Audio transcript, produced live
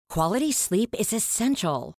Quality sleep is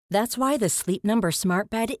essential. That's why the Sleep Number Smart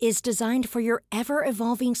Bed is designed for your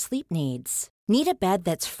ever-evolving sleep needs. Need a bed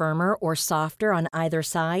that's firmer or softer on either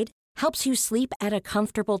side? Helps you sleep at a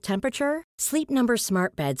comfortable temperature? Sleep Number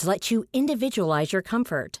Smart Beds let you individualize your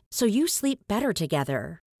comfort, so you sleep better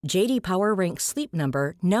together. J.D. Power ranks Sleep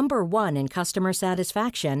Number number 1 in customer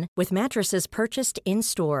satisfaction with mattresses purchased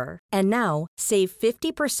in-store. And now, save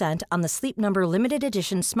 50% on the Sleep Number Limited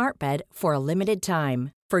Edition Smart Bed for a limited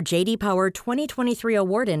time. For J.D. Power 2023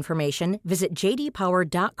 award information, visit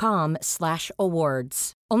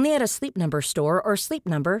jdpower.com/awards. Only at a Sleep Number store or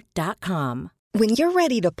sleepnumber.com. When you're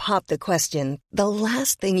ready to pop the question, the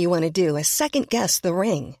last thing you want to do is second-guess the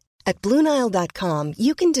ring. At BlueNile.com,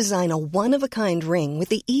 you can design a one-of-a-kind ring with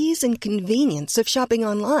the ease and convenience of shopping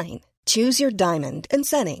online. Choose your diamond and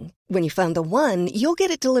setting. When you find the one, you'll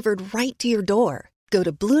get it delivered right to your door. Go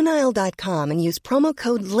to BlueNile.com and use promo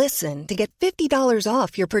code LISTEN to get $50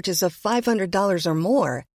 off your purchase of $500 or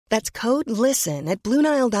more. That's code LISTEN at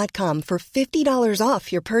BlueNile.com for $50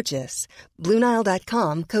 off your purchase.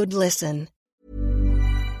 BlueNile.com, code LISTEN.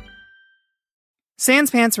 Sans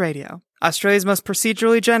Pants Radio, Australia's most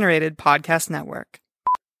procedurally generated podcast network.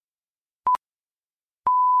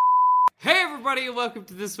 Hey everybody, and welcome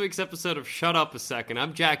to this week's episode of Shut Up a Second.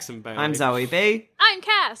 I'm Jackson Bailey. I'm Zoe B. I'm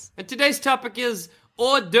Cass. And today's topic is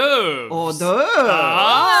hors d'oeuvres. Hors d'oeuvres.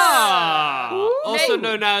 Also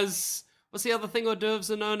known as... What's the other thing hors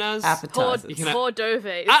d'oeuvres are known as? Appetizers. Hors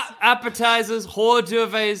d'oeuvres. Appetizers, hors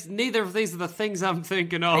d'oeuvres. Neither of these are the things I'm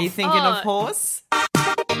thinking of. Are you thinking of horse?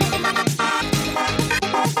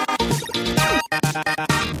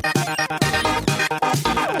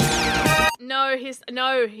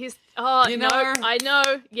 I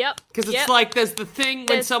know. Yep. Because it's like there's the thing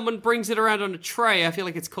when someone brings it around on a tray. I feel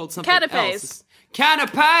like it's called something Canapes. else.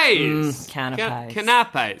 Canapes. Canapes.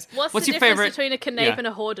 Canapes. What's your the difference favorite between a canape and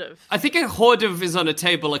a hors d'oeuvre? I think a hors d'oeuvre is on a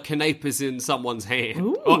table, a canape is in someone's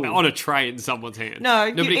hand. Or on a tray in someone's hand. No,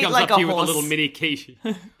 you Nobody eat comes like up to a you with a horse. little mini quiche.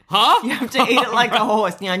 Huh? You have to eat it like a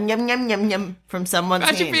horse. Yum, yum, yum, yum, yum, from someone's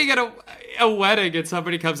Imagine hand. being at a wedding and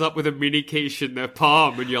somebody comes up with a mini quiche in their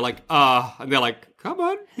palm and you're like, and they're like, come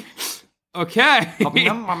on. Okay. Yum,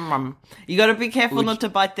 yum, yum, yum. You got to be careful not to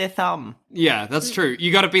bite their thumb. Yeah, that's true.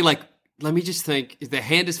 You got to be like, let me just think. If their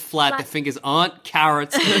hand is flat, their fingers aren't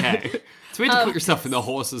carrots. Okay. It's weird to put yourself in the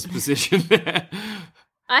horse's position there.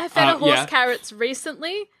 I have fed a horse carrots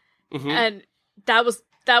recently, and that was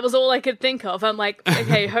all I could think of. I'm like,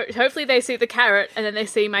 okay, hopefully they see the carrot, and then they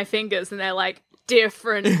see my fingers, and they're like,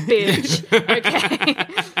 different bitch. Okay.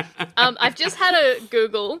 I've just had a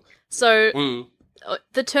Google, so...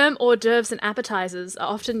 The term hors d'oeuvres and appetizers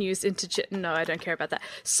are often used No, I don't care about that.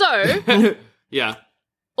 So, yeah.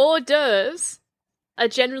 Hors d'oeuvres are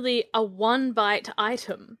generally a one-bite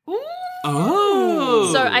item.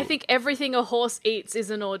 Oh. So I think everything a horse eats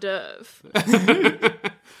is an hors d'oeuvre.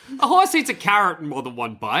 A horse eats a carrot in more than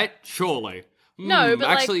one bite, surely. No, but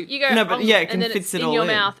actually, like you go, No, but yeah, it and then fits it's it in all your in.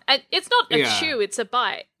 mouth, and it's not a Yeah. chew; it's a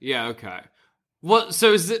bite. Yeah, okay. What?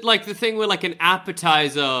 So is it like the thing where like an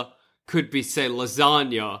appetizer could be, say,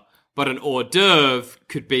 lasagna, but an hors d'oeuvre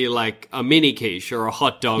could be like a mini quiche or a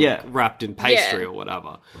hot dog wrapped in pastry or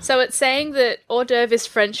whatever. So it's saying that hors d'oeuvre is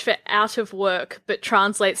French for out of work, but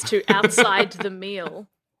translates to outside the meal.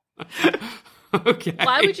 Okay.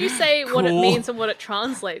 Why would you say what it Cool. means and what it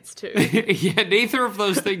translates to? Yeah, neither of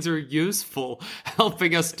those things are useful,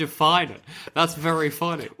 helping us define it. That's very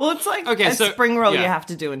funny. Well, it's like Okay, a so- spring roll yeah. you have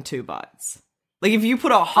to do in 2 bites. Like, if you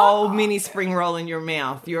put a whole mini spring roll in your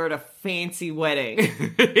mouth, you're at a fancy wedding.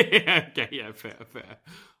 Yeah, okay, yeah, fair.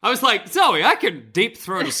 I was like, Zoe, I can deep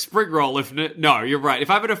throat a spring roll if... No, you're right. If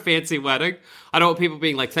I'm at a fancy wedding, I don't want people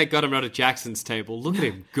being like, thank God I'm not at Jackson's table. Look at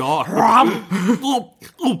him, God.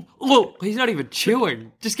 He's not even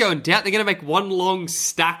chewing. Just going down. They're going to make one long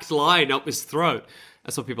stacked line up his throat.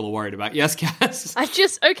 That's what people are worried about. Yes, Cass?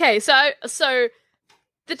 So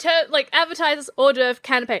the term, like, appetizers, hors d'oeuvre,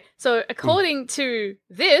 canapé. So according to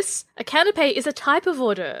this, a canapé is a type of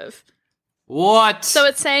hors d'oeuvre. What? So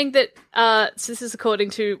it's saying that, so this is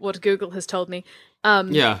according to what Google has told me,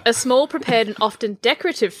 Yeah. a small prepared and often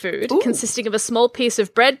decorative food consisting of a small piece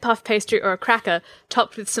of bread, puff pastry, or a cracker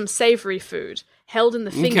topped with some savoury food, held in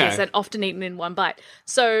the fingers Okay. and often eaten in one bite.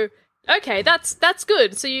 So, okay, that's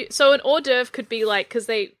good. So an hors d'oeuvre could be like, because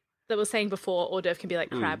they were saying before, hors d'oeuvre can be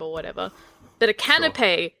like crab or whatever, but a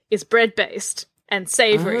canapé is bread-based and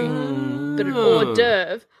savoury, but an hors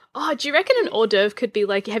d'oeuvre... Oh, do you reckon an hors d'oeuvre could be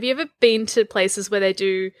like... Have you ever been to places where they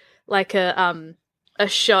do like a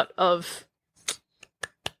shot of...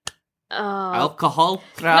 Alcohol?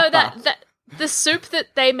 No, that the soup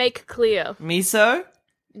that they make clear. Miso?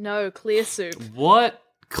 No, clear soup. What?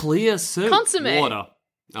 Clear soup. Consomme. Water.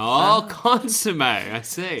 Oh, consomme. I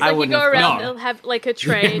see. It's like you go around, No. they'll have like a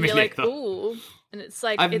tray, and Me you're like, neither. ooh. And it's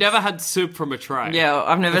like, I've never had soup from a tray. Yeah,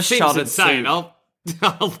 I've never It seems shot at insane. soup.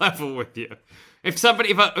 I'll level with you. If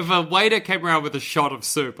a waiter came around with a shot of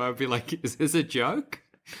soup, I would be like, "Is this a joke?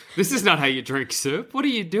 This is not how you drink soup. What are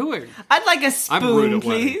you doing?" I'd like a I'm rude spoon, at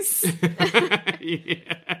weddings. please.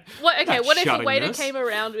 Yeah. what if a shutting waiter this. came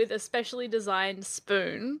around with a specially designed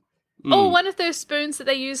spoon? Hmm. Or one of those spoons that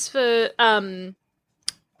they use for,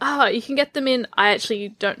 you can get them in, I actually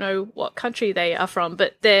don't know what country they are from,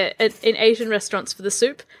 but they're in Asian restaurants for the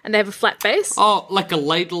soup, and they have a flat base. Oh, like a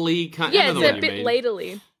ladle-y kind. Yeah, I know it's the a one you bit mean.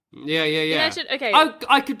 ladly. Yeah. Imagine, okay.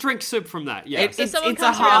 I could drink soup from that. Yeah, It's someone a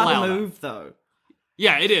comes hard around- move, though.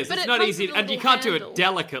 yeah, it is. But It's it not comes easy, with a and you little can't do handle. it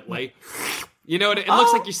delicately. You know what? It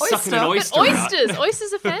looks like you're sucking an oyster. oyster out.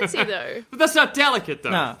 Oysters are fancy though. But that's not delicate,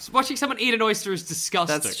 though. No. Watching someone eat an oyster is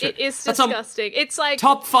disgusting. That's true. It is That's disgusting. It's like,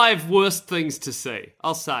 Top 5 worst things to see.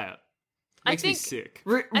 I'll say it. Makes me think-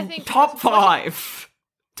 sick. I think Top 5.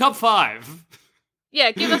 Top 5.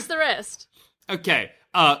 yeah, give us the rest. Okay.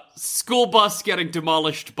 School bus getting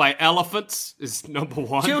demolished by elephants is number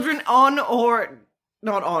 1. Children on or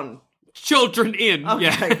not on? Children in. Okay,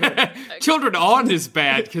 Yeah. Children on is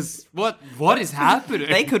bad because what is happening?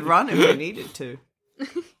 They could run if they needed to.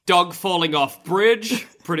 Dog falling off bridge.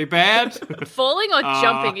 Pretty bad. Falling or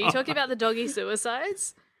jumping? Are you talking about the doggy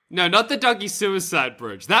suicides? No, not the doggy suicide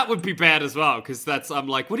bridge. That would be bad as well, because I'm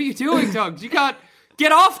like, what are you doing, dogs? You can't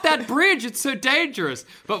get off that bridge. It's so dangerous.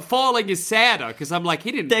 But falling is sadder, because I'm like,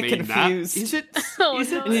 he didn't They're mean confused. that. Is it? Oh,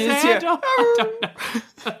 Is it no. sad? I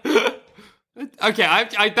don't know. Okay,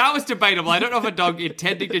 I that was debatable. I don't know if a dog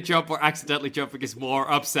intending to jump or accidentally jumping is more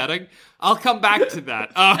upsetting. I'll come back to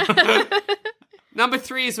that. Number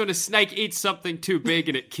 3 is when a snake eats something too big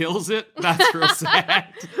and it kills it. That's real sad.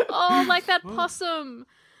 Oh, like that possum.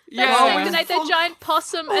 Yeah. That snake that ate that giant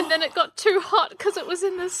possum, and then it got too hot because it was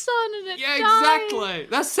in the sun and it Yeah, died. exactly.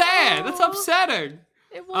 That's sad. That's upsetting.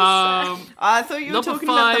 It was sad. I thought you were Number talking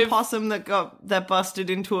about the 5. possum that busted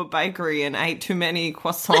into a bakery and ate too many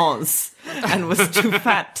croissants and was too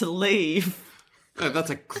fat to leave. Oh, that's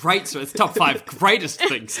a great story. It's top 5 greatest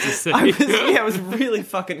things to see. I was really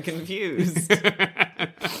fucking confused.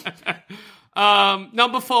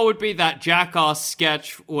 Number 4 would be that Jackass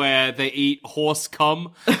sketch where they eat horse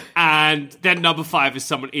cum, and then number 5 is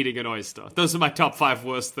someone eating an oyster. Those are my top 5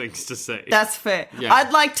 worst things to see. That's fair. Yeah.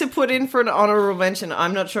 I'd like to put in for an honorable mention.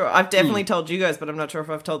 I'm not sure. I've definitely told you guys, but I'm not sure if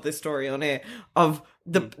I've told this story on air of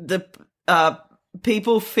the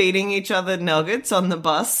people feeding each other nuggets on the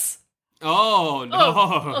bus Oh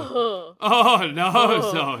no! Oh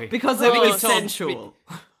no, Zoe! because it think was you told sensual.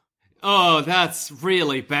 Oh, that's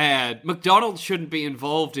really bad. McDonald's shouldn't be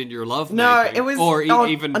involved in your love No, making, it was or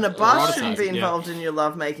on a bus eroticizing, shouldn't be yeah. involved in your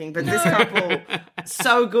lovemaking, but this couple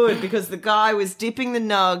so good because the guy was dipping the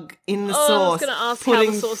nug in the I was sauce, going to ask how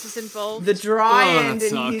putting the sauce is involved. the dry Oh, that end in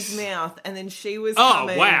sucks. his mouth, and then she was Oh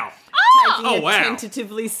coming, wow! taking Oh, a wow.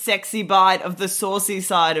 tentatively sexy bite of the saucy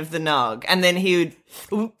side of the nug, and then he would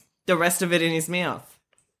oop, the rest of it in his mouth.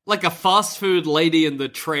 Like a fast food Lady and the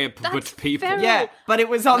Tramp, That's but people. very- Yeah, but it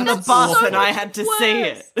was on the That's bus, so and I much had to worse. see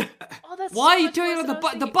it. Oh, that's Why are so you much doing it worse on the than I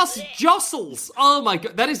bus? was The thinking. bus jostles. Oh my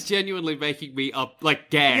god, that is genuinely making me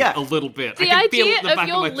gag Yeah. a little bit. The I can feel it idea in the of back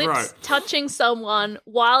your of my lips throat. touching someone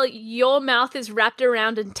while your mouth is wrapped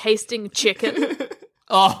around and tasting chicken.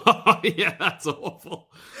 Oh yeah, that's awful.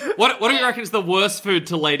 What do you reckon is the worst food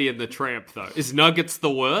to Lady and the Tramp though? Is nuggets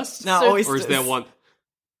the worst? No, So- oysters. Or is there one?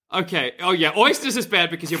 Okay. Oh yeah, oysters is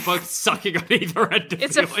bad because you're both sucking on either end of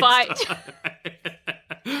It's the a fight.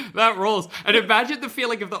 That rules. And imagine the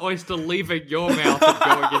feeling of the oyster leaving your mouth and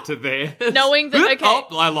going into theirs. Knowing that, okay. Oh,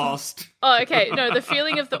 I lost. Oh, okay. No, the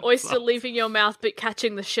feeling of the oyster leaving your mouth but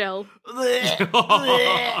catching the shell.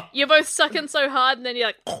 You're both sucking so hard and then you're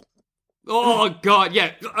like, Oh god,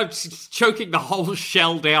 yeah, I'm choking the whole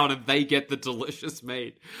shell down and they get the delicious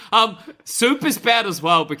meat. Soup is bad as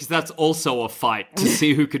well because that's also a fight to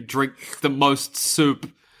see who can drink the most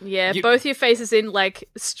soup. yeah, You- both your faces in like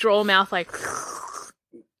straw mouth, like,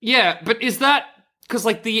 Yeah, but is that because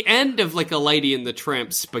like the end of like a Lady and the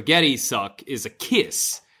Tramp spaghetti suck is a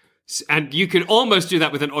kiss? And you can almost do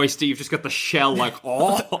that with an oyster. You've just got the shell like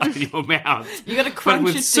all in your mouth. You gotta But crunch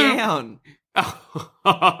with it soup- down.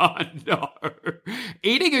 Oh, no.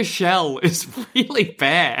 Eating a shell is really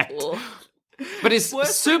bad. But is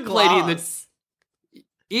Worse soup than Lady in the... glass.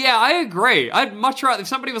 Yeah, I agree. I'd much rather... If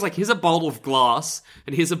somebody was like, here's a bowl of glass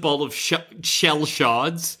and here's a bowl of shell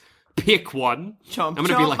shards, pick one. Chomp, I'm going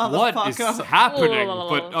to be chomp, like, what is motherfucker. happening? Ooh.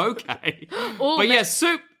 But okay. Ooh, But yeah,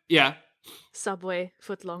 soup... Yeah. Subway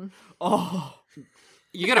footlong. Oh,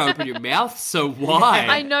 You're going to open your mouth, so why?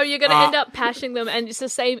 I know you're going to end up pashing them, and it's the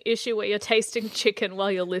same issue where you're tasting chicken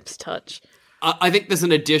while your lips touch. I think there's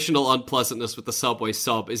an additional unpleasantness with the Subway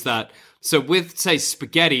sub, is that, so with, say,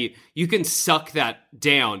 spaghetti, you can suck that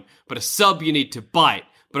down, but a sub you need to bite.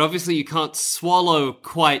 But obviously you can't swallow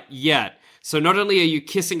quite yet. So not only are you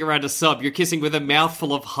kissing around a sub, you're kissing with a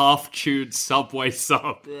mouthful of half-chewed Subway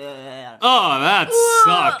sub. Oh, that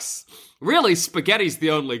sucks. Really, spaghetti's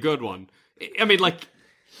the only good one. I mean, like...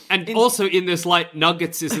 And also in this light,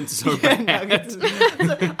 nuggets isn't so bad. I just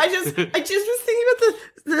was thinking about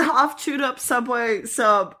the half chewed up Subway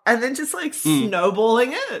sub and then just like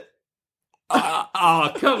snowballing it.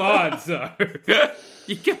 Oh, come on, sir.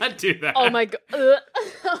 You can't do that. Oh my god.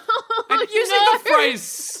 And using the phrase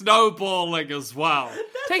snowballing as well.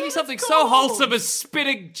 Taking something so wholesome as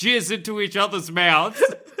spitting jizz into each other's mouths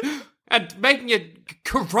and making it,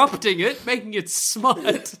 corrupting it, making it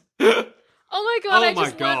smut. Oh my god, I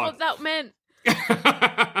just learned what that meant.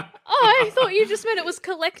 I thought you just meant it was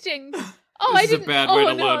collecting. This is a bad way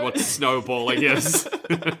to learn what snowballing is.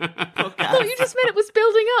 I thought you just meant it was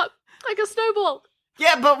building up, like a snowball.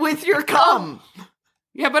 Yeah, but with your cum.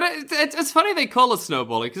 Yeah, but it's funny they call it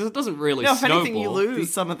snowballing, because it doesn't really snowball. If anything, you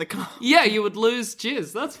lose some of the cum. Yeah, you would lose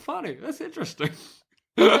jizz. That's funny. That's interesting.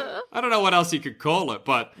 I don't know what else you could call it,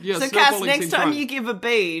 but yeah. So, Cass, next time you give a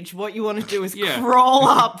beach, what you want to do is crawl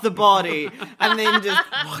up the body and then just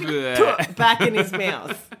put back in his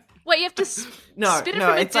mouth. Wait, you have to spit it from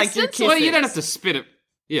a distance? Like you're kissing. Well, you don't have to spit it.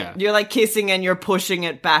 Yeah, you're like kissing and you're pushing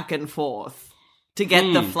it back and forth to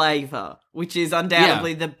get the flavor, which is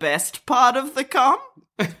undoubtedly the best part of the cum.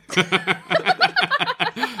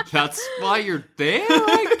 That's why you're there,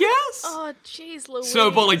 I guess. Oh, jeez, Louise.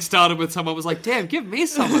 Snowballing started with someone was like, damn, give me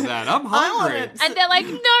some of that. I'm hungry. And they're like,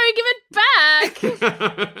 no, give it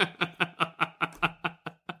back.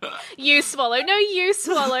 You swallow. No, you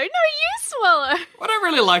swallow. No, you swallow. What I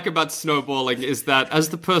really like about snowballing is that as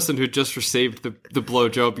the person who just received the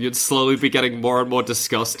blowjob, you'd slowly be getting more and more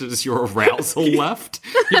disgusted as your arousal left.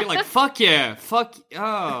 You'd be like, fuck yeah,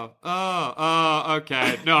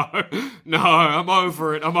 okay, no, I'm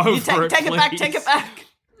over it, take it back.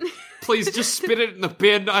 Please just spit it in the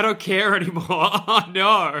bin, I don't care anymore. Oh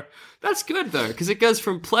no. That's good, though, because it goes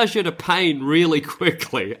from pleasure to pain really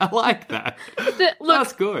quickly. I like that.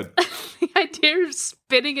 That's good. The idea of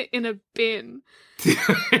spitting it in a bin.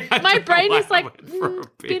 My brain is like,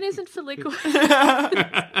 bin isn't for liquid.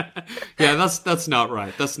 Yeah, that's not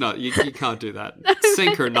right. That's not, you can't do that.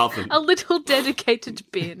 Sink or nothing. A little dedicated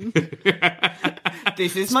bin.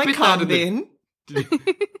 This is my cum bin.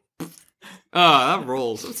 Oh, that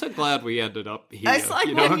rules. I'm so glad we ended up here. It's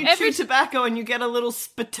like when you chew tobacco and you get a little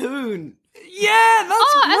spittoon. Yeah,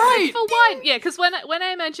 that's great. Like for wine. Yeah, because when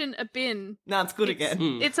I imagine a bin... No, it's good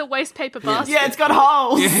again. It's a waste paper basket. Yeah, it's got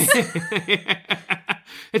holes.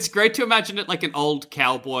 It's great to imagine it like an old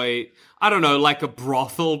cowboy, I don't know, like a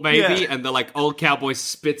brothel maybe, and the like old cowboy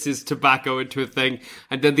spits his tobacco into a thing,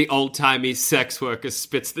 and then the old-timey sex worker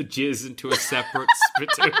spits the jizz into a separate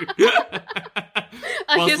spittoon.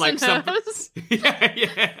 His like nervous.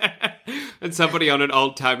 Yeah. And somebody on an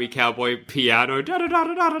old-timey cowboy piano.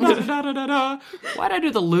 Da-da-da-da-da-da-da-da-da. Why'd I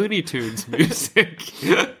do the Looney Tunes music?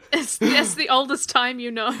 It's the oldest time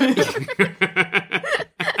you know.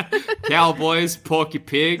 Cowboys, Porky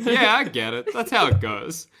Pig. Yeah, I get it. That's how it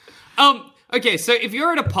goes. Okay, so if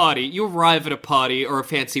you're at a party, you arrive at a party or a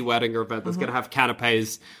fancy wedding or event that's going to have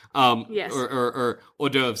canapes or hors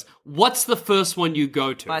d'oeuvres. What's the first one you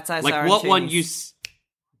go to? Bite-sized like what one you...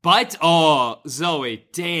 Bite? Oh, Zoe,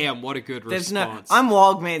 damn, what a good response. I'm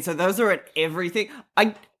Wogman, so those are at everything.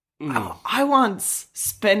 I once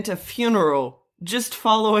spent a funeral just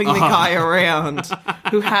following the guy around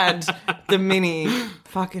who had the mini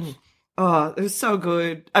fucking... Oh, it was so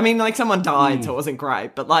good. I mean, like, someone died, so it wasn't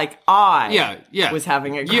great, but, like, I was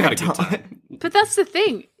having a great time. But that's the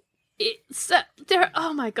thing.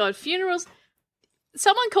 Oh, my God, funerals...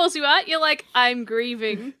 Someone calls you out, you're like, I'm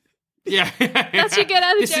grieving. Yeah. That's your get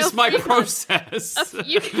out of jail. This is my process.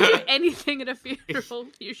 You can do anything at a funeral.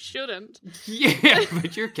 You shouldn't. Yeah,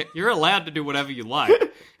 but you're allowed to do whatever you like.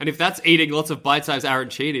 And if that's eating lots of bite-sized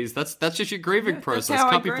arancinis, that's just your grieving process.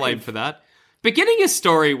 Can't be blamed for that. Beginning a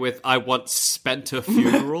story with "I once spent a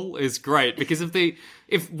funeral" is great, because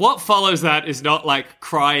if what follows that is not like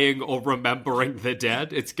crying or remembering the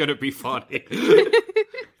dead, it's gonna be funny.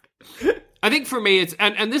 I think for me it's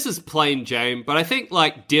and this is plain Jane, but I think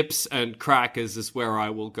like dips and crackers is where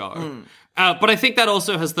I will go. But I think that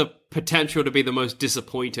also has the potential to be the most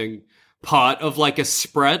disappointing part of like a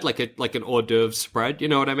spread, like an hors d'oeuvre spread, you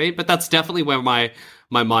know what I mean? But that's definitely where my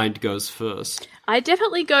mind goes first. I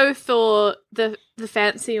definitely go for the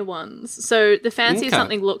fancier ones. So the fancier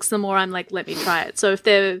something looks, the more I'm like, let me try it. So if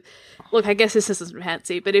they're, look, I guess this isn't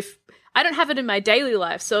fancy, but if I don't have it in my daily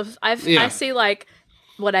life, so if I see like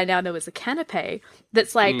what I now know as a canapé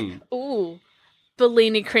that's like, ooh,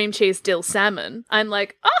 Bellini cream cheese dill salmon, I'm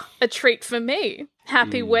like, oh, a treat for me.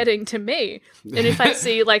 Happy wedding to me. And if I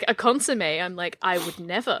see like a consomme, I'm like, I would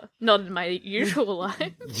never, not in my usual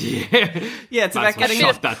life. Yeah, it's about getting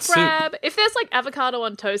a bit of crab. If there's like avocado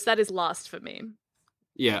on toast, that is last for me.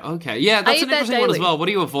 Yeah, okay. Yeah, that's an interesting one as well. What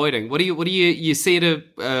are you avoiding? What do you see at a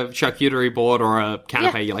charcuterie board or a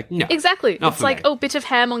canapé, you're like, no. Exactly. It's like, oh, bit of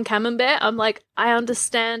ham on camembert. I'm like, I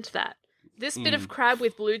understand that. This bit of crab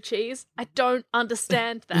with blue cheese, I don't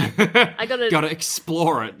understand that. I gotta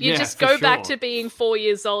explore it. You just go back to being 4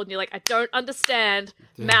 years old and you're like, I don't understand.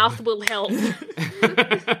 Mouth will help.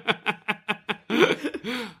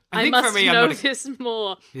 I must know this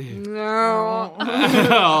more. No.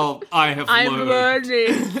 Oh, I'm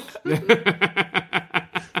learning.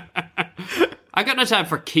 I got no time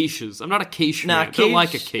for quiches. I'm not a quiche man. I don't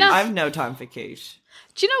like a quiche. No. I have no time for quiche.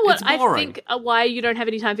 Do you know what I think why you don't have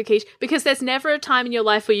any time for quiche? Because there's never a time in your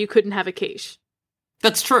life where you couldn't have a quiche.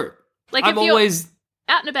 That's true. Like I'm if you're always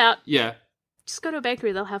out and about, just go to a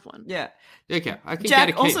bakery, they'll have one. Yeah. Okay, I can Jack,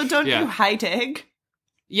 get a quiche. also, don't you hate egg?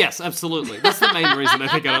 Yes, absolutely. That's the main reason I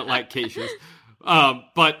think I don't like quiches.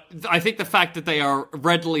 But I think the fact that they are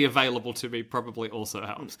readily available to me probably also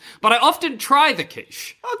helps. But I often try the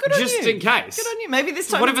quiche. Oh, good on you. Just in case. Good on you. Maybe this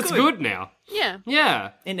time what if it's good now? Yeah.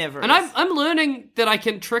 Yeah. It never and is. I'm learning that I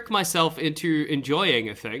can trick myself into enjoying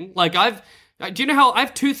a thing. Like do you know how I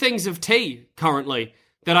have 2 things of tea currently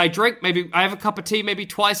that I drink? Maybe I have a cup of tea maybe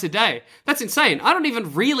twice a day. That's insane. I don't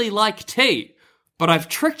even really like tea, but I've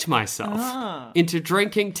tricked myself into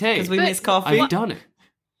drinking tea. Because we miss coffee? I've done it.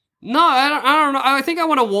 No, I don't know. I think I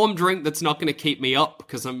want a warm drink that's not going to keep me up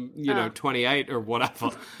because I'm, 28 or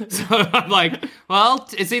whatever. So I'm like, well,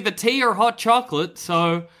 it's either tea or hot chocolate.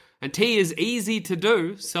 And tea is easy to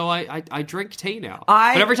do, so I drink tea now.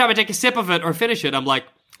 But every time I take a sip of it or finish it, I'm like,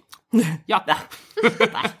 yuck.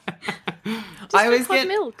 I always get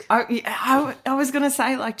milk. I was going to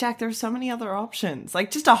say, like, Jack, there's so many other options.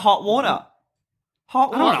 Like, just a hot water.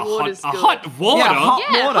 Hot water's good. Hot water?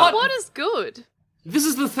 Yeah, hot water's good. This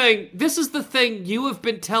is the thing you have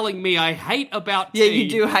been telling me I hate about tea. Yeah, you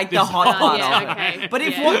do hate the hot part of it. Okay. But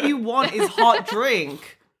if what you want is hot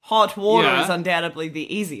drink, hot water is undoubtedly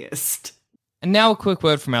the easiest. And now a quick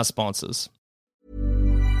word from our sponsors.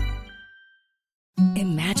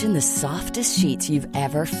 Imagine the softest sheets you've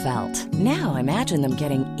ever felt. Now imagine them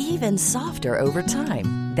getting even softer over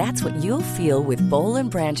time. That's what you'll feel with Boll &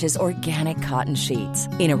 Branch's organic cotton sheets.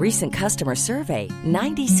 In a recent customer survey,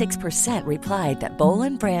 96% replied that Boll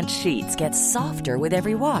 & Branch sheets get softer with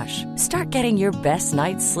every wash. Start getting your best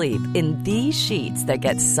night's sleep in these sheets that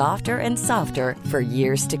get softer and softer for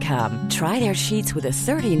years to come. Try their sheets with a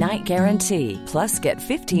 30-night guarantee. Plus, get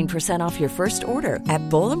 15% off your first order at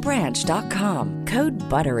bollandbranch.com. Code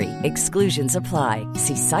BUTTERY. Exclusions apply.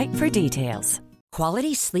 See site for details.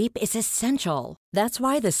 Quality sleep is essential. That's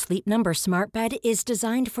why the Sleep Number Smart Bed is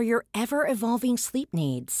designed for your ever-evolving sleep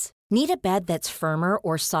needs. Need a bed that's firmer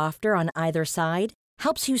or softer on either side?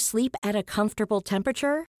 Helps you sleep at a comfortable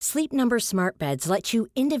temperature? Sleep Number Smart Beds let you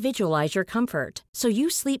individualize your comfort, so you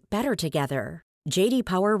sleep better together. J.D.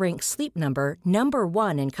 Power ranks Sleep Number number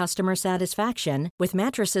 1 in customer satisfaction with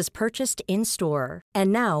mattresses purchased in-store.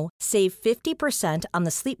 And now, save 50% on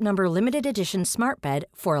the Sleep Number Limited Edition Smart Bed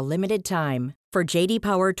for a limited time. For J.D.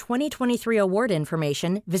 Power 2023 award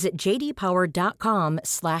information, visit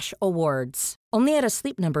jdpower.com/awards. Only at a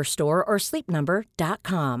Sleep Number store or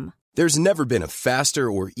sleepnumber.com. There's never been a faster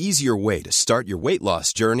or easier way to start your weight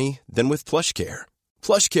loss journey than with PlushCare.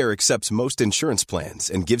 PlushCare accepts most insurance plans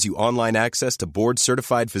and gives you online access to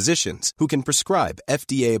board-certified physicians who can prescribe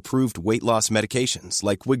FDA-approved weight loss medications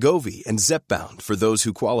like Wegovy and Zepbound for those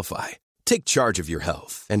who qualify. Take charge of your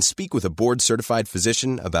health and speak with a board-certified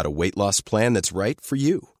physician about a weight loss plan that's right for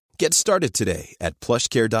you. Get started today at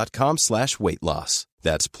plushcare.com/weight-loss.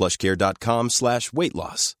 That's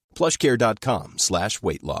plushcare.com/weight-loss.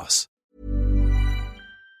 plushcare.com/weight-loss.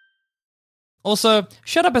 Also,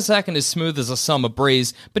 Shut Up a Second is smooth as a summer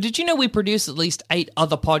breeze, but did you know we produce at least 8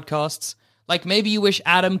 other podcasts? Like maybe you wish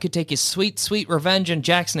Adam could take his sweet, sweet revenge on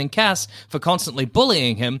Jackson and Cass for constantly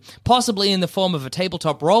bullying him, possibly in the form of a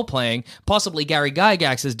tabletop role-playing, possibly Gary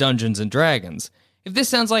Gygax's Dungeons & Dragons. If this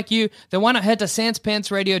sounds like you, then why not head to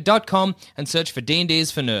sanspantsradio.com and search for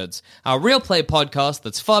D&D's for Nerds, our real play podcast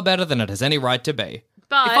that's far better than it has any right to be.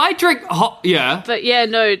 But if I drink hot, But yeah,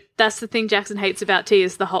 no, that's the thing Jackson hates about tea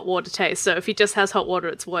is the hot water taste. So if he just has hot water,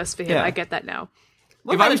 it's worse for him. Yeah. I get that now.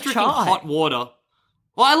 What if I about was a drinking chai? hot water.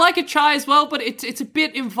 Well, I like a chai as well, but it's a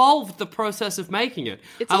bit involved, the process of making it.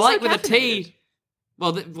 It's I also like with a caffeinated. tea.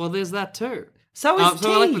 Well, there's that too. So is tea.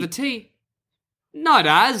 So I like with a tea. Not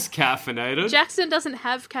as caffeinated. Jackson doesn't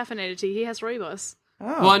have caffeinated tea. He has rooibos.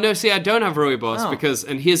 Oh. Well, no, see, I don't have rooibos Oh. because,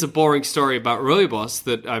 and here's a boring story about rooibos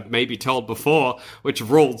that I've maybe told before, which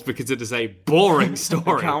rules because it is a boring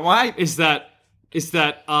story. Can't wait. Is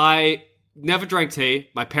that I never drank tea.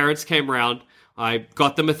 My parents came around. I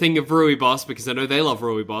got them a thing of rooibos because I know they love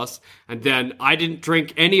rooibos. And then I didn't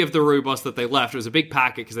drink any of the rooibos that they left. It was a big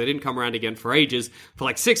packet because they didn't come around again for ages, for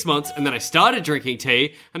like 6 months. And then I started drinking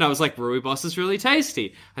tea and I was like, rooibos is really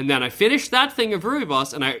tasty. And then I finished that thing of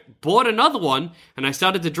rooibos and I bought another one and I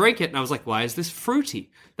started to drink it. And I was like, why is this fruity?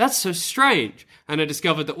 That's so strange. And I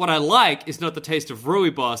discovered that what I like is not the taste of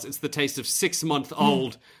rooibos, it's the taste of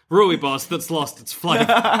 6-month-old rooibos that's lost its flavor.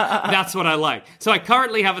 That's what I like. So I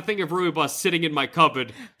currently have a thing of rooibos sitting in my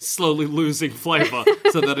cupboard, slowly losing flavor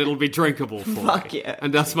so that it'll be drinkable for Fuck me. yeah.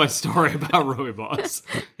 And that's my story about rooibos.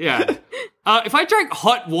 Yeah. If I drank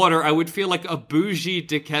hot water, I would feel like a bougie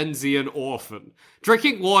Dickensian orphan.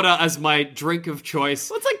 Drinking water as my drink of choice.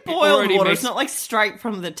 Well, it's like it boiled already water. makes- It's not like straight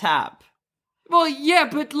from the tap. Well, yeah,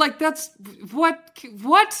 but like that's what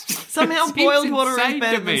Somehow That seems boiled water is insane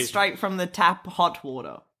better to than me. straight from the tap hot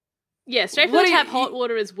water. Yeah, straight from What the do you- tap hot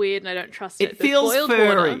water is weird and I don't trust it. It but feels boiled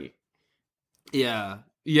furry. water, Yeah,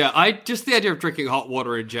 I just the idea of drinking hot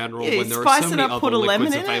water in general Yeah, when there are spice so it many up, other put a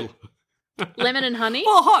lemon liquids in it. available. lemon and honey.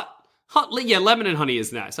 Well, yeah, lemon and honey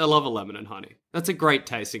is nice. I love a lemon and honey. That's a great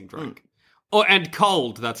tasting drink. Oh, and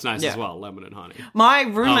cold, that's nice Yeah. as well, lemon and honey. My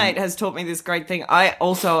roommate has taught me this great thing. I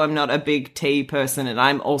also am not a big tea person, and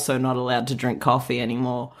I'm also not allowed to drink coffee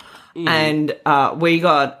anymore. And we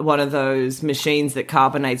got one of those machines that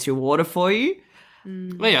carbonates your water for you.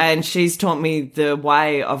 Well, yeah. And she's taught me the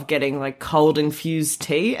way of getting like cold infused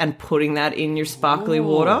tea and putting that in your sparkly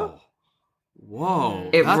water. Whoa,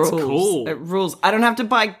 It that's rules. cool. It rules. I don't have to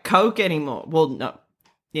buy Coke anymore. Well, no,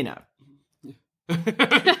 you know.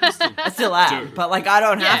 I still am, but like I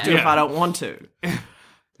don't have to if Yeah. I don't want to.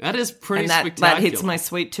 That is pretty And that spectacular. hits my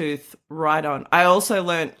sweet tooth right on. I also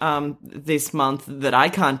learnt this month that I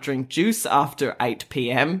can't drink juice after 8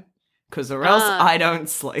 p.m. because or else I don't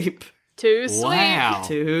sleep. Too sweet. Wow.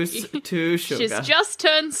 Too sugar. She's just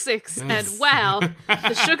turned 6, and wow,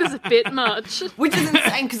 the sugar's a bit much. Which is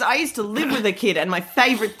insane because I used to live with a kid, and my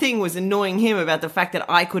favorite thing was annoying him about the fact that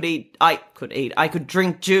I could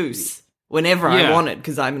drink juice whenever I Yeah. wanted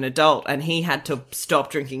because I'm an adult, and he had to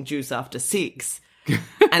stop drinking juice after 6.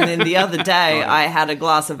 And then the other day, I had a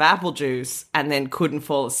glass of apple juice and then couldn't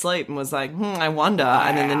fall asleep and was like, I wonder.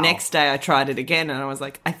 And then the next day, I tried it again, and I was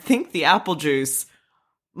like, I think the apple juice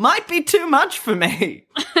might be too much for me.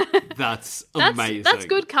 That's That's amazing. that's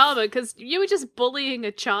good karma because you were just bullying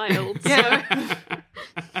a child. Yeah.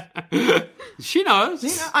 She knows.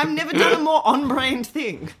 You know, I've never done a more on-brand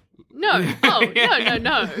thing. No,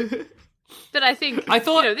 no. But I think I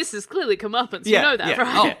thought- this is clearly comeuppance. Yeah, you know that, yeah.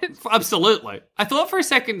 right? Oh, absolutely. I thought for a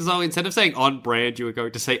second, Zoe, instead of saying on brand, you were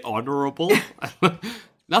going to say honourable.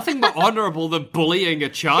 Nothing more honourable than bullying a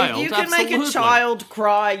child. If you can make a Absolutely. child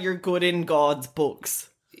cry, you're good in God's books.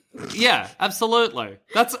 Yeah, absolutely.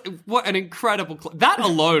 That's what an incredible... that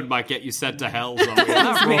alone might get you sent to hell, Zoe.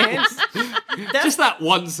 That Man. rules. Just that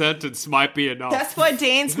one sentence might be enough. That's why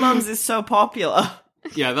Dance Mums is so popular.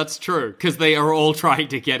 Yeah, that's true. Because they are all trying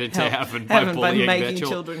to get into heaven by bullying making their children.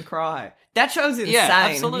 children cry. That show's insane. Yeah,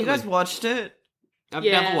 Have absolutely. you guys watched it? I've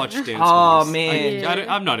Yeah. never watched Dance Oh, Moms. man.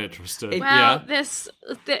 I'm not interested. Well,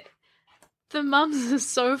 yeah. the mums are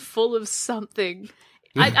so full of something.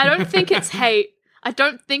 I don't think it's hate. I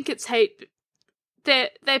don't think it's hate. They're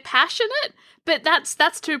passionate, but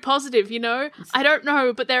that's too positive, you know? I don't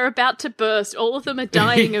know, but they're about to burst. All of them are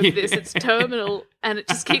dying of this. It's terminal, and it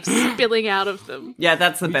just keeps spilling out of them. Yeah,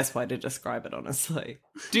 that's the best way to describe it, honestly.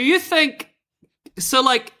 Do you think... So,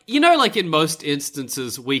 like, you know, like in most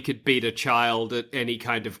instances, we could beat a child at any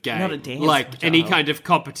kind of game. Not a dance like, any child. kind of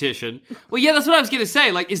competition. Well, yeah, that's what I was going to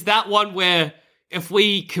say. Like, is that one where if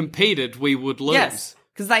we competed, we would lose? Yes,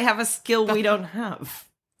 because they have a skill we don't have.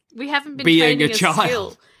 We haven't been Being training a child.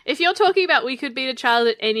 skill. If you're talking about we could beat a child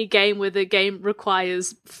at any game where the game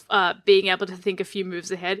requires being able to think a few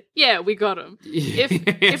moves ahead, yeah, we got them.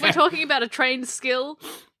 If we're talking about a trained skill,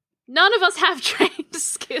 none of us have trained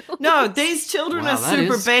skill. No, these children Wow, are that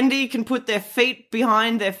super is- bendy, can put their feet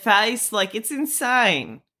behind their face. Like, it's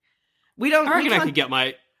insane. We don't... I reckon we I can't- could get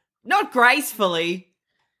my... Not gracefully.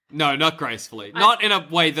 No, not gracefully. Not in a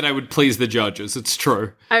way that I would please the judges. It's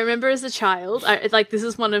true. I remember as a child, this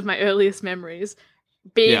is one of my earliest memories,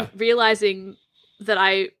 realizing that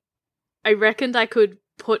I reckoned I could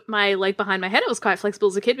put my leg behind my head. I was quite flexible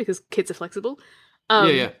as a kid because kids are flexible.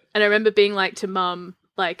 And I remember being like to mum,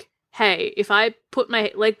 like, hey, if I put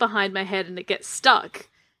my leg behind my head and it gets stuck,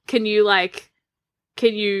 can you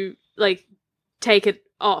take it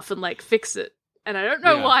off and like fix it? And I don't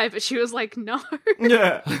know why, but she was like, no.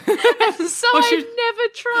 Yeah. So I never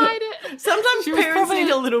tried it. Sometimes parents need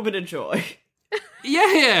a little bit of joy.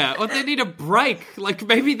 Yeah. Or they need a break. Like,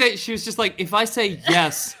 maybe she was just like, if I say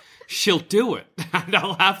yes, she'll do it. And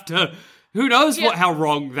I'll have to... Who knows how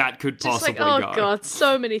wrong that could possibly go. Oh, God,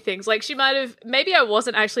 so many things. Like, she might have... Maybe I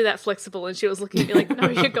wasn't actually that flexible, and she was looking at me like, no,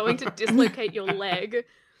 you're going to dislocate your leg.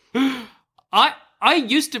 I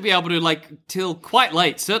used to be able to, like, till quite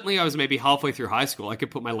late. Certainly I was maybe halfway through high school. I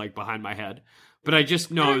could put my leg behind my head. But I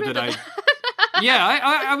just know that I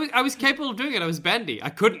was capable of doing it. I was bendy. I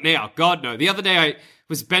couldn't now. God, no. The other day I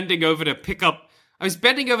was bending over to pick up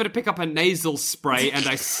a nasal spray, and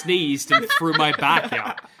I sneezed and threw my back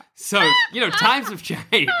out. So, times have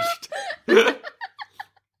changed.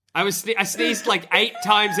 I sneezed like 8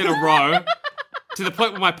 times in a row, to the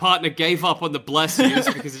point where my partner gave up on the blessings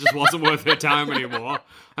because it just wasn't worth her time anymore.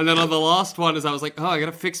 And then on the last one, as I was like, oh, I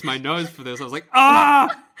gotta fix my nose for this, I was like, ah!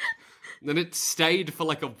 And then it stayed for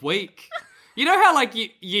like a week. You know how like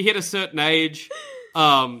you hit a certain age,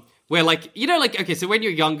 where like, okay, so when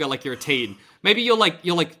you're younger, like you're a teen, maybe you'll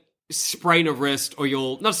sprain a wrist, or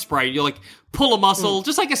you'll like pull a muscle,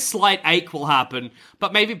 just like a slight ache will happen,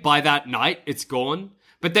 but maybe by that night it's gone.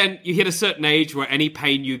 But then you hit a certain age where any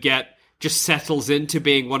pain you get just settles into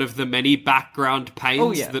being one of the many background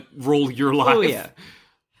pains that rule your life. Oh, yeah.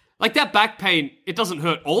 Like that back pain, it doesn't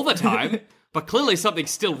hurt all the time, but clearly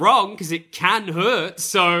something's still wrong because it can hurt.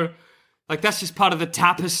 So, like, that's just part of the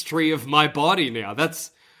tapestry of my body now. That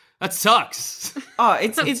sucks. Oh,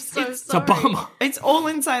 it's a bummer. It's all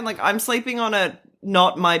insane. Like, I'm sleeping on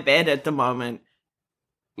not my bed at the moment.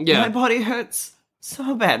 Yeah. My body hurts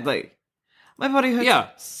so badly. My body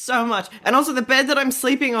hurts so much. And also the bed that I'm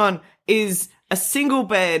sleeping on is a single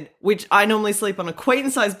bed, which I normally sleep on a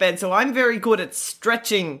queen-size bed, so I'm very good at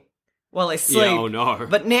stretching while I sleep. Yeah, oh no.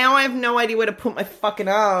 But now I have no idea where to put my fucking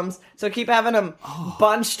arms, so I keep having them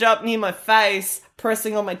bunched up near my face,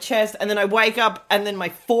 pressing on my chest, and then I wake up and then my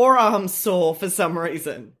forearm's sore for some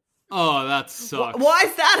reason. Oh, that sucks. Why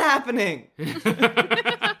is that happening?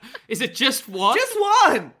 Is it just one? Just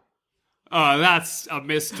one! Oh, that's a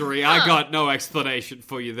mystery. I got no explanation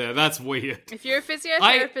for you there. That's weird. If you're a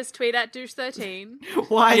physiotherapist, tweet at douche13.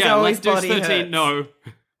 Why is always body douche13 hurts? no.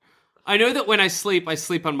 I know that when I sleep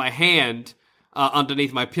on my hand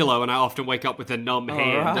underneath my pillow, and I often wake up with a numb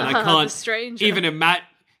hand, right. and I can't The stranger. even imagine.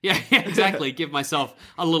 Yeah, exactly. Give myself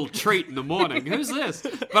a little treat in the morning. Who's this?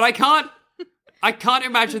 But I can't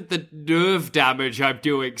imagine the nerve damage I'm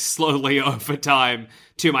doing slowly over time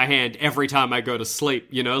to my hand every time I go to sleep.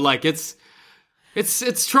 Like it's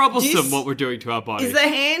troublesome what we're doing to our body. Is the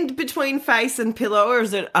hand between face and pillow, or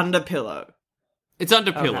is it under pillow? It's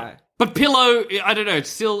under pillow. Okay. But pillow, I don't know, I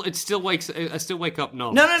still wake up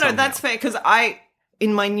numb. No, somehow. that's fair, because I,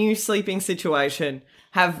 in my new sleeping situation,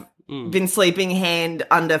 have been sleeping hand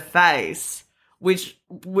under face, which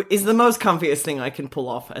is the most comfiest thing I can pull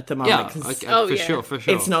off at the moment. Yeah, for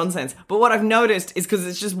sure. It's nonsense. But what I've noticed is because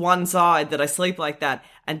it's just one side that I sleep like that,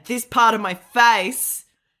 and this part of my face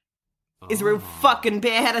is real fucking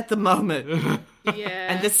bad at the moment. Yeah.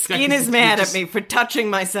 And the skin is mad at me for touching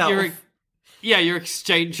myself. You're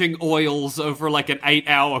exchanging oils over like an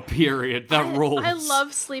 8-hour period. That rules. I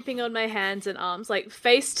love sleeping on my hands and arms. Like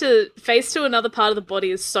face to another part of the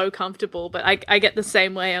body is so comfortable, but I get the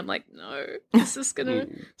same way. I'm like, no, this is gonna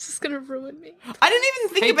ruin me. I didn't even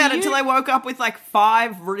think about it until I woke up with like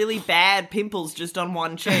 5 really bad pimples just on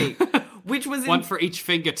one cheek, which was one for each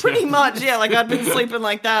fingertip. Pretty much, yeah. Like I'd been sleeping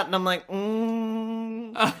like that, and I'm like, get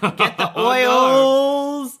the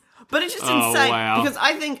oils. No. But it's just insane wow. because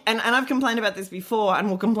I think, and I've complained about this before, and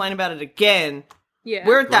we'll complain about it again. Yeah,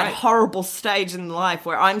 we're at that horrible stage in life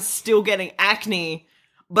where I'm still getting acne,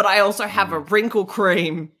 but I also have a wrinkle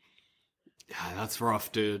cream. Yeah, that's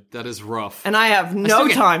rough, dude. That is rough. And I have no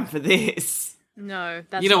time for this. No,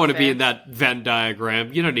 that's you don't not want to fair. be in that Venn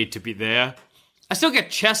diagram. You don't need to be there. I still get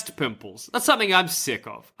chest pimples. That's something I'm sick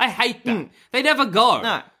of. I hate that. They never go.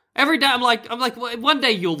 No. Every day I'm like, well, one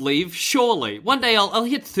day you'll leave, surely. One day I'll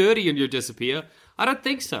hit 30 and you'll disappear. I don't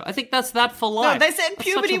think so. I think that's that for life. No, they said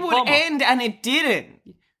puberty would end, and it didn't.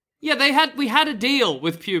 Yeah, we had a deal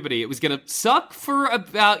with puberty. It was going to suck for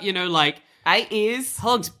about, 8 years. How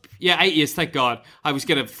long's Yeah, 8 years, thank God. I was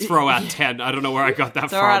going to throw out 10. I don't know where I got that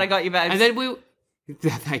It's from. all right, I got you, babes. And then we...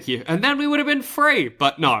 Thank you. And then we would have been free.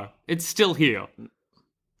 But no, it's still here.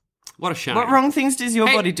 What a shame. What wrong things does your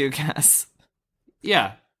body do, Cass?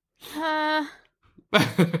 Yeah. I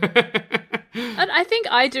think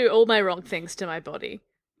I do all my wrong things to my body.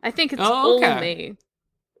 I think it's all me.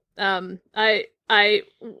 I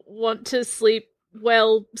want to sleep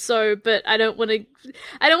well, but I don't want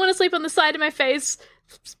to sleep on the side of my face.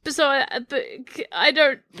 So I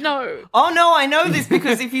don't know. Oh no, I know this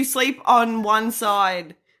because if you sleep on one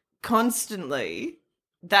side constantly,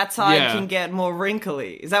 that's how it can get more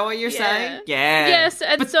wrinkly. Is that what you're saying? Yeah. Yes,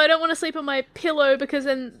 and so I don't want to sleep on my pillow because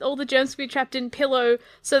then all the germs will be trapped in pillow.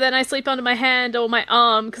 So then I sleep under my hand or my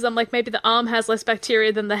arm because I'm like, maybe the arm has less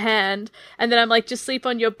bacteria than the hand. And then I'm like, just sleep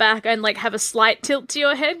on your back and like have a slight tilt to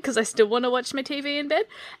your head because I still want to watch my TV in bed.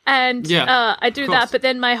 And I do that, but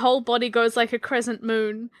then my whole body goes like a crescent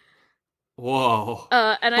moon. Whoa.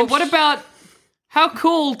 What about... How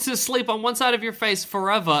cool to sleep on one side of your face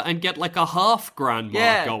forever and get like a half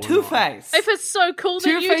grandma going Two-Face. If it's so cool,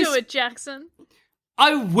 then you do it, Jackson.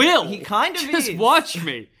 I will. He kind of Just watch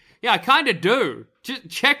me. Yeah, I kind of do. Just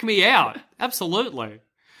check me out. Absolutely.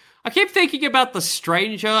 I keep thinking about The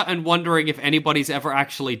Stranger and wondering if anybody's ever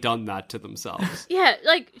actually done that to themselves. Yeah,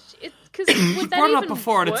 like, because would that brought it even up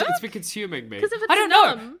before, and work? it's been consuming me. Because if it's I don't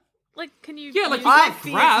numb, know. like, can you... Yeah, like, I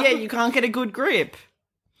feel, you can't get a good grip.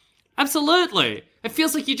 Absolutely. It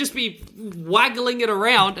feels like you'd just be waggling it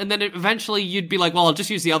around, and then eventually you'd be like, well, I'll just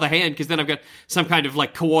use the other hand, because then I've got some kind of,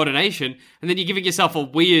 like, coordination, and then you're giving yourself a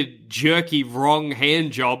weird, jerky, wrong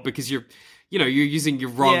hand job because you're using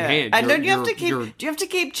your wrong hand. And do you have to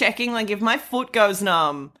keep checking, like, if my foot goes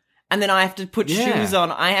numb, and then I have to put shoes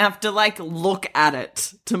on, I have to, like, look at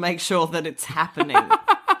it to make sure that it's happening.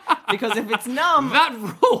 Because if it's numb, that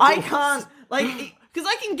rules. I can't, like, because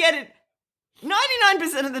I can get it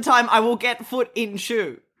 99% of the time, I will get foot in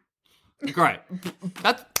shoe. Great.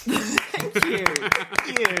 Thank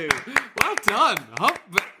you. Well done.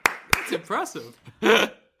 That's impressive.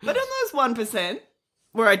 But on those 1%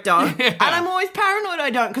 where I don't, and I'm always paranoid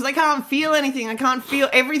I don't, because I can't feel anything.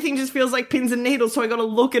 Everything just feels like pins and needles, so I got to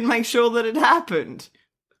look and make sure that it happened.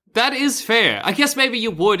 That is fair. I guess maybe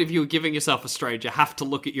you would, if you were giving yourself a stranger, have to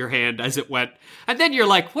look at your hand as it went. And then you're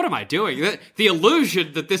like, what am I doing? The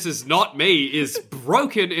illusion that this is not me is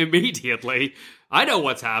broken immediately. I know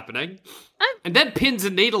what's happening. And then pins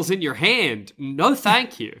and needles in your hand. No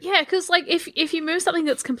thank you. Yeah, because like if you move something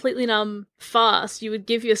that's completely numb fast, you would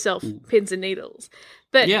give yourself pins and needles.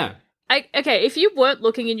 But yeah. If you weren't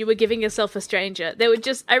looking and you were giving yourself a stranger,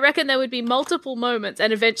 I reckon there would be multiple moments,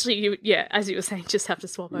 and eventually you, as you were saying, just have to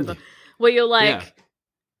swap over, where you're like,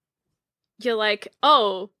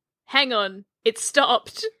 oh, hang on, it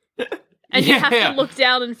stopped. And you have to look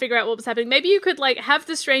down and figure out what was happening. Maybe you could, like, have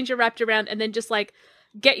the stranger wrapped around and then just, like,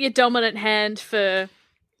 get your dominant hand for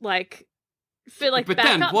but backup.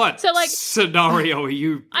 Then what so, like, scenario are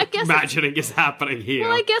you imagining is happening here?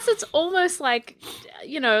 Well, I guess it's almost like,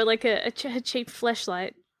 like a cheap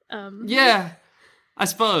fleshlight. Yeah, I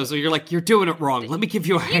suppose. Or you're like, you're doing it wrong. Let me give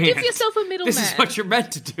you a hand. You give yourself a middleman. This is what you're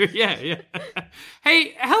meant to do. Yeah.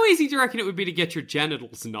 Hey, how easy do you reckon it would be to get your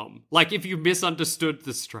genitals numb? Like, if you misunderstood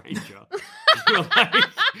the stranger. You're like...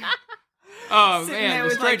 Oh man,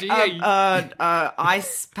 the stranger,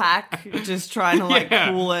 ice pack, just trying to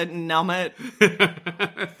cool it and numb it.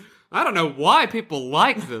 I don't know why people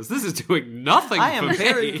like this. This is doing nothing for me. I am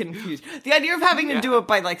very confused. The idea of having to do it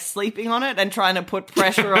by like sleeping on it and trying to put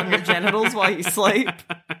pressure on your genitals while you sleep.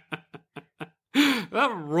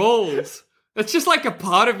 That rules. It's just like a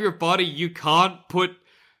part of your body you can't put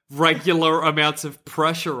regular amounts of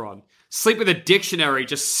pressure on. Sleep with a dictionary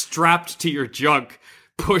just strapped to your junk,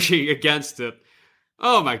 pushing against it.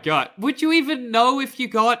 Oh my god. Would you even know if you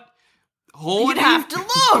got horny? You'd have to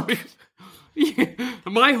look!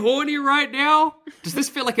 Am I horny right now? Does this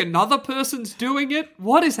feel like another person's doing it?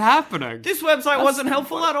 What is happening? This website wasn't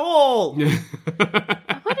helpful at all!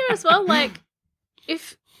 I wonder as well, like,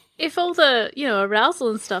 if all the,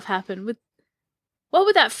 arousal and stuff happened, what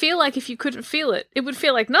would that feel like if you couldn't feel it? It would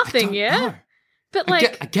feel like nothing, know. But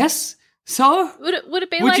like... I guess... So? Would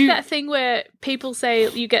it be like that thing where people say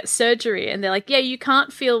you get surgery and they're like, yeah, you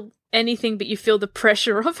can't feel anything, but you feel the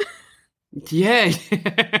pressure of it? Yeah.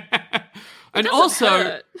 And also,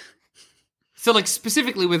 hurt. So like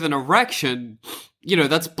specifically with an erection,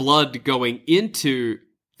 that's blood going into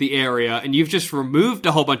the area, and you've just removed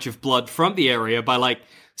a whole bunch of blood from the area by like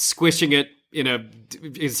squishing it in a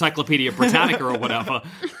Encyclopedia Britannica or whatever.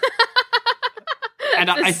 And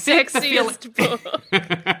I think sexiest book.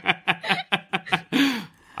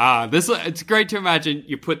 It's great to imagine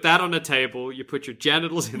you put that on a table, you put your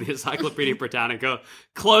genitals in the Encyclopedia Britannica,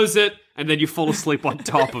 close it, and then you fall asleep on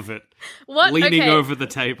top of it, leaning over the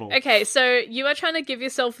table. Okay, so you are trying to give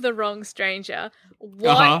yourself the wrong stranger.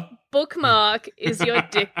 What bookmark is your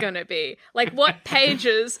dick gonna be? Like, what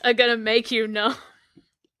pages are gonna make you numb?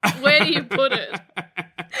 Where do you put it?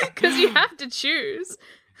 Because you have to choose.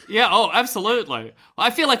 Yeah, absolutely. I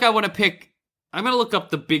feel like I want to pick... I'm going to look up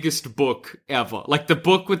the biggest book ever. Like the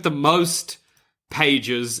book with the most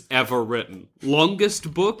pages ever written.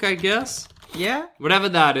 Longest book, I guess? Yeah. Whatever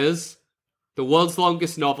that is. The world's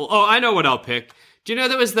longest novel. Oh, I know what I'll pick. Do you know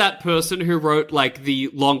there was that person who wrote, like, the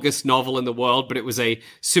longest novel in the world, but it was a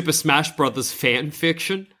Super Smash Brothers fan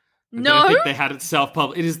fiction? No. I think they had it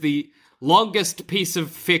self-published. It is the longest piece of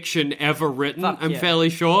fiction ever written, I'm fairly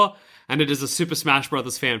sure. And it is a Super Smash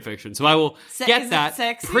Brothers fan fiction. So I will get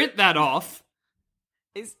that, print that off.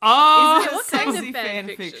 Is it a sexy fan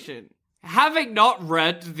fiction? Having not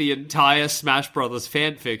read the entire Smash Brothers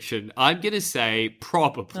fan fiction, I'm going to say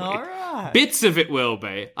probably. All right. Bits of it will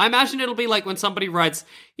be. I imagine it'll be like when somebody writes,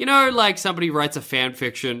 like somebody writes a fan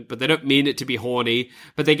fiction, but they don't mean it to be horny,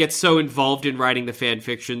 but they get so involved in writing the fan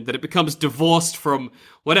fiction that it becomes divorced from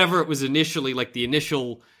whatever it was initially, like the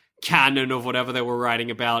initial canon of whatever they were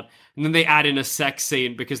writing about. And then they add in a sex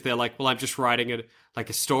scene because they're like, well, I'm just writing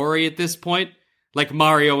a story at this point. Like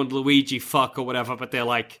Mario and Luigi fuck or whatever, but they're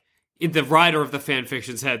like, in the writer of the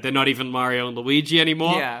fanfiction's head, they're not even Mario and Luigi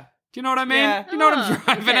anymore. Yeah. Do you know what I mean? Yeah. Do you know what I'm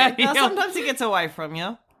driving at here? Sometimes it gets away from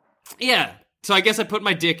you. Yeah. So I guess I put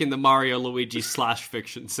my dick in the Mario Luigi /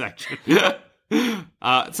 fiction section. So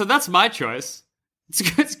that's my choice.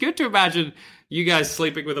 It's good to imagine you guys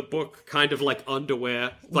sleeping with a book kind of like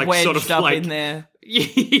underwear. Like wedged sort of up like, in there.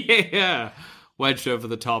 Yeah. Wedged over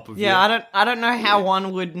the top of you. Yeah, I don't know how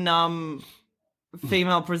one would numb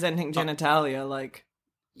female presenting genitalia, like...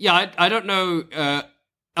 Yeah, I don't know,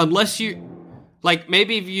 unless you... Like,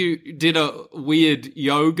 maybe if you did a weird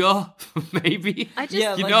yoga, maybe. You're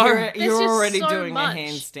already doing a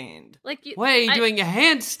handstand. Wait, you're doing a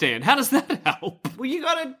handstand? How does that help? Well, you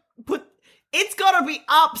gotta put... It's gotta be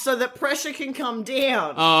up so that pressure can come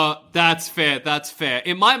down. That's fair.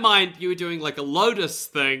 In my mind, you were doing like a lotus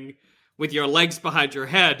thing with your legs behind your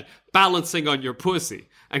head, balancing on your pussy,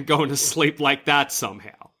 and going to sleep like that somehow.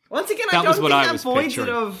 Once again, I don't think that voids it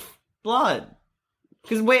of blood.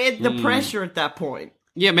 Because we're at the pressure at that point.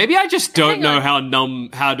 Yeah, maybe I just don't know how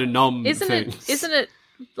to numb Isn't things. Isn't it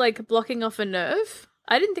like blocking off a nerve?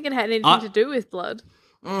 I didn't think it had anything to do with blood.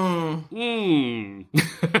 It's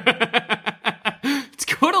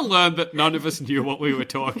good to learn that none of us knew what we were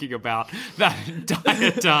talking about that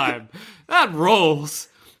entire time. That rules.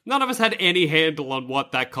 None of us had any handle on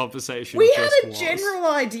what that conversation was. We had a general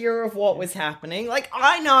idea of what was happening. Like,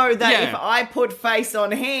 I know that if I put face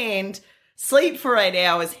on hand, sleep for 8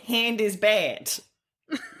 hours, hand is bad.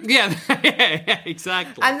 Yeah,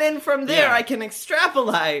 exactly. And then from there, I can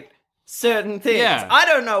extrapolate certain things. Yeah. I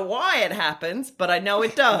don't know why it happens, but I know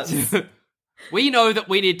it does. We know that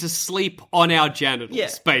we need to sleep on our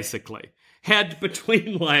genitals, basically. Head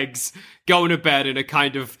between legs, going to bed in a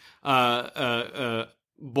kind of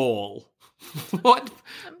ball.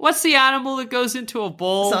 What's the animal that goes into a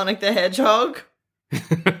ball? Sonic the Hedgehog?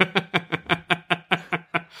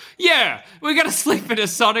 Yeah, we're gonna sleep in a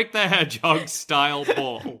Sonic the Hedgehog style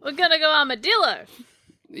ball. We're gonna go armadillo.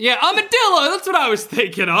 Yeah, armadillo, that's what I was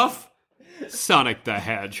thinking of. Sonic the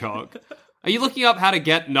Hedgehog. Are you looking up how to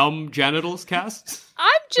get numb genitals, Cass?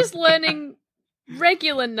 I'm just learning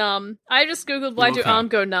regular numb. I just googled why do arm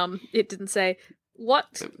go numb. It didn't say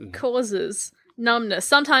what causes numbness.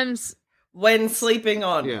 Sometimes when sleeping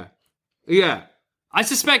on. Yeah. I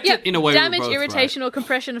suspect it in a way. Damage, irritation, or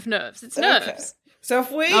compression of nerves. It's nerves. So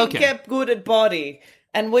if we get good at body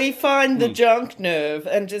and we find the junk nerve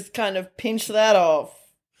and just kind of pinch that off.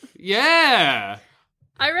 Yeah.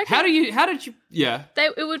 I reckon. How did you? Yeah.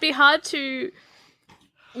 It would be hard to,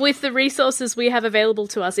 with the resources we have available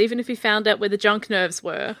to us, even if we found out where the junk nerves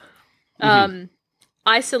were,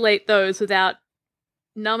 isolate those without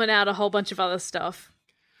numbing out a whole bunch of other stuff.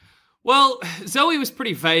 Well, Zoe was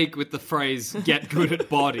pretty vague with the phrase, get good at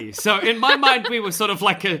body. So in my mind, we were sort of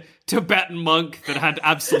like a Tibetan monk that had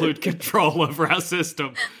absolute control over our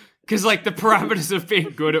system. Because, like, the parameters of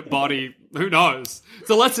being good at body, who knows?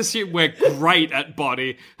 So let's assume we're great at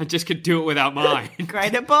body and just can do it with our mind.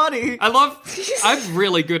 Great at body. I'm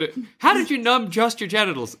really good at... How did you numb just your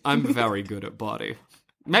genitals? I'm very good at body.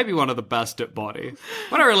 Maybe one of the best at body.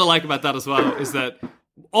 What I really like about that as well is that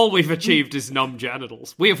all we've achieved is numb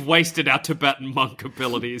genitals. We have wasted our Tibetan monk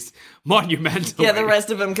abilities monumentally. Yeah, the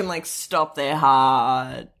rest of them can, like, stop their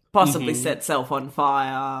heart. possibly set self on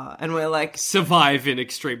fire, and we're like survive in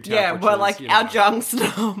extreme temperatures. Yeah, we're like our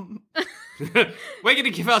Jungsnom. We're gonna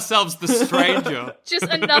give ourselves the stranger. Just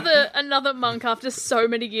another monk after so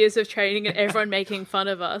many years of training and everyone making fun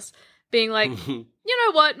of us, being like, you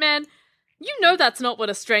know what, man? You know that's not what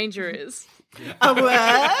a stranger is.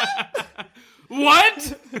 What?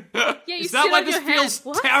 What? Yeah, you is that why this feels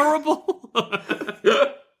terrible?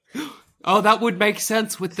 Oh, that would make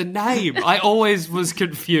sense with the name. I always was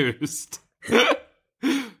confused.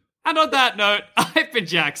 And on that note, I've been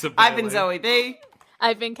Jackson. I've been Zoe B.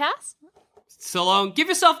 I've been Cass. So long. Give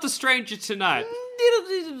yourself the stranger tonight.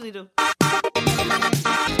 Diddle.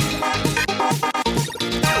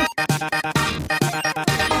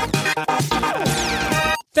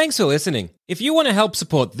 Thanks for listening. If you want to help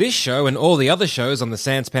support this show and all the other shows on the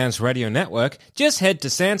Sans Pants Radio Network, just head to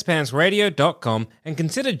sanspantsradio.com and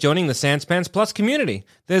consider joining the Sans Pants Plus community.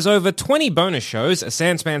 There's over 20 bonus shows, a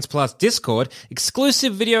Sans Pants Plus Discord,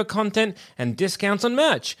 exclusive video content, and discounts on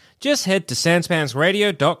merch. Just head to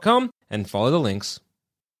sanspantsradio.com and follow the links.